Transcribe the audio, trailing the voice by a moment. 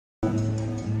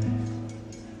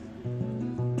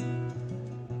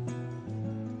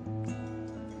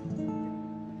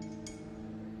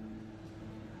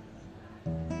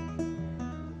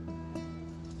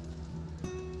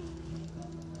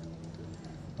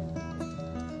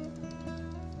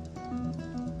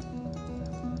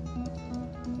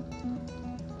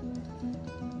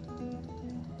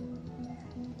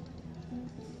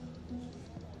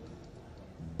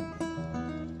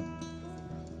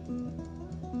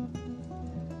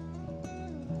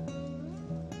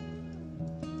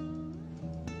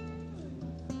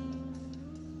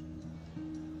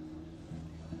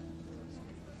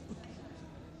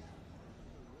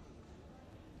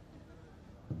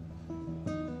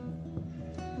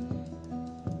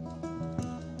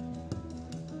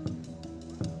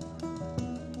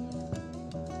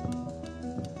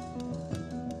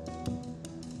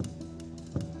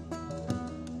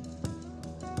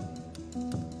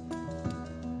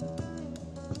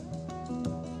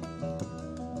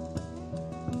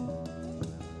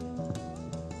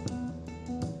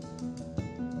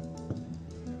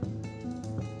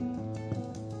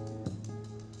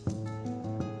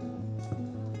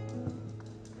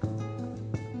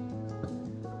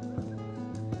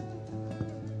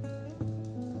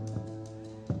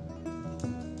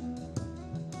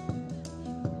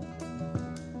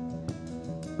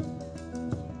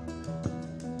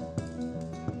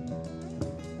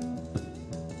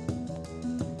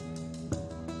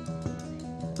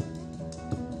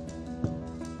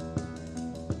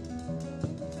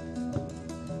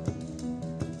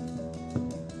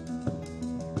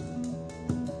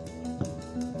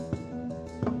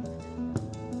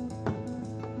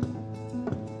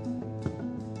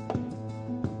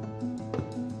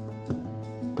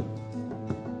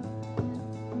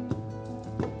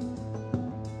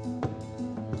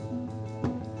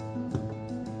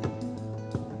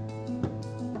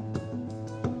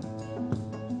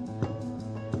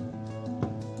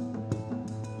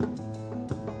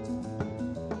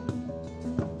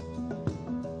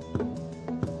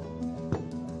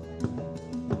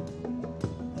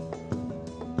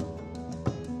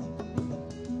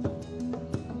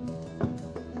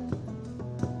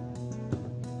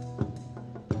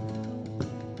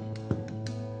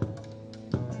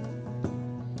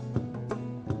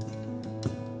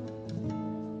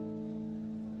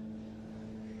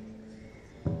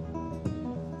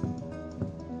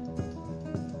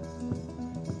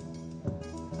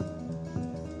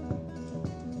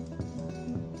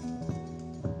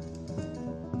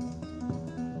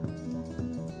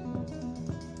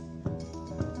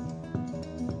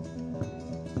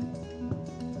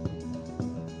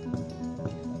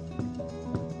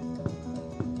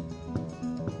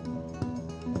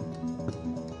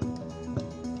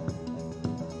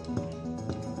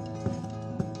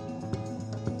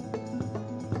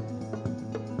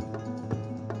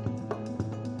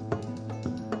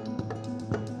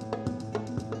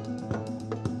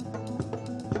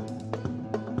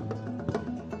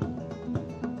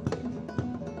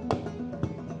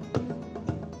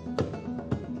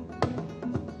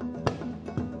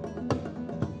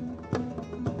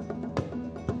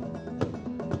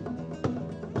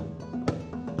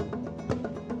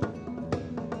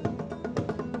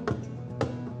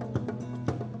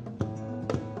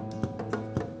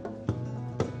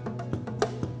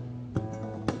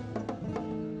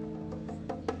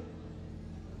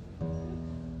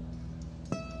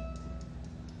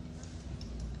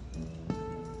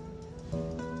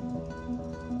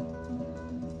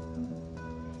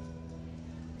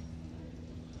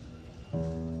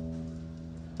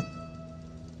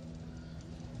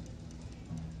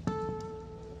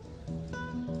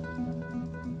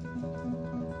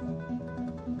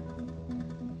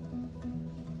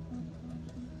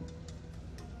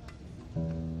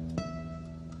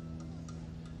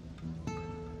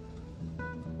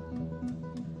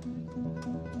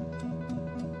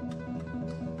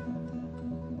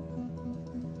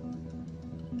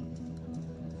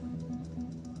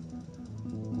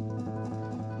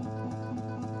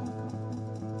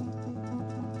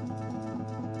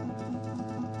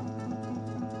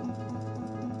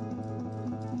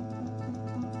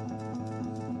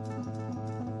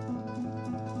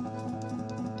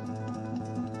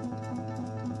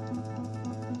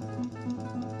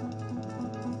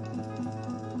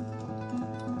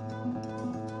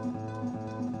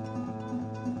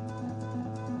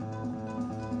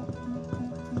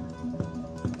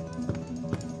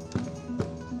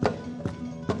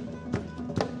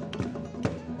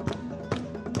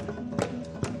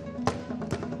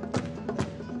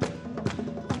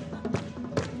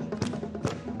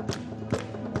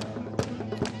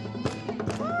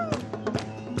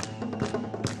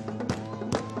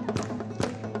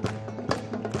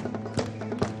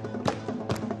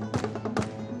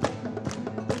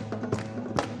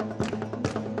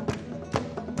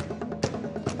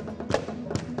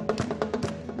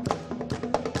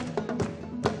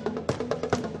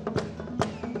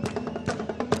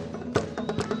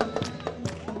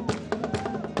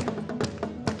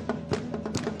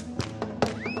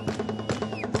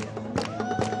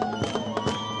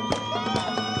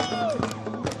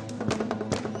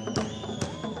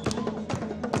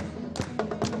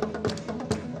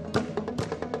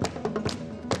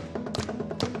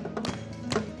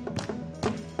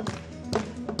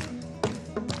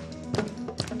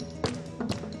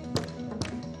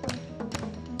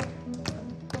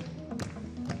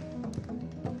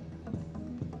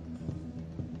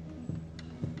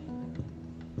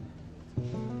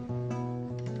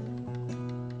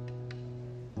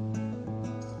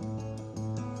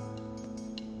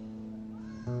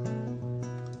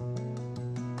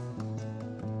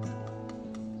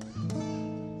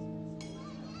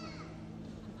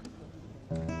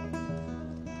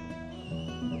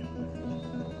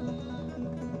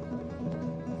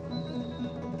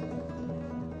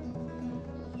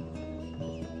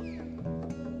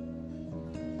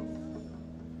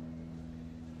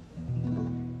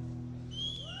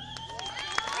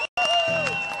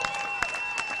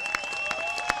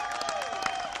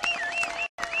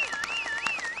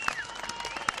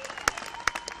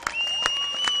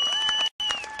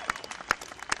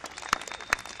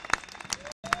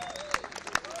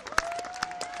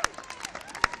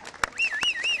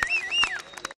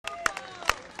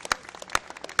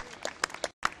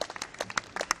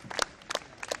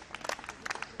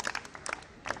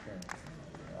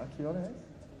She on it?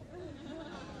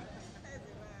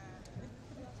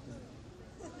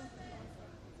 It's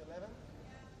 11?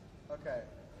 Okay.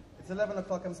 It's 11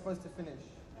 o'clock, I'm supposed to finish.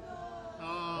 Oh.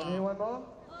 Want to hear one more?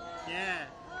 Yeah.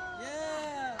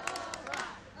 Yeah!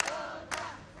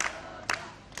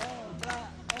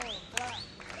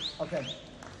 Okay.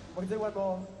 We'll do one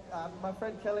more. My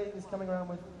friend Kelly is coming around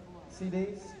with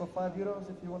CDs for €5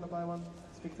 if you want to buy one.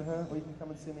 Speak to her, or you can come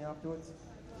and see me afterwards.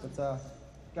 But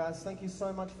guys, thank you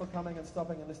so much for coming and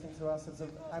stopping and listening to us. It's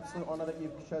an absolute honour that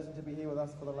you've chosen to be here with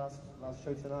us for the last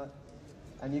show tonight.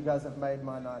 And you guys have made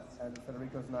my night and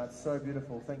Federico's night so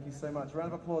beautiful. Thank you so much.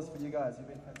 Round of applause for you guys. You've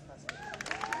been fantastic.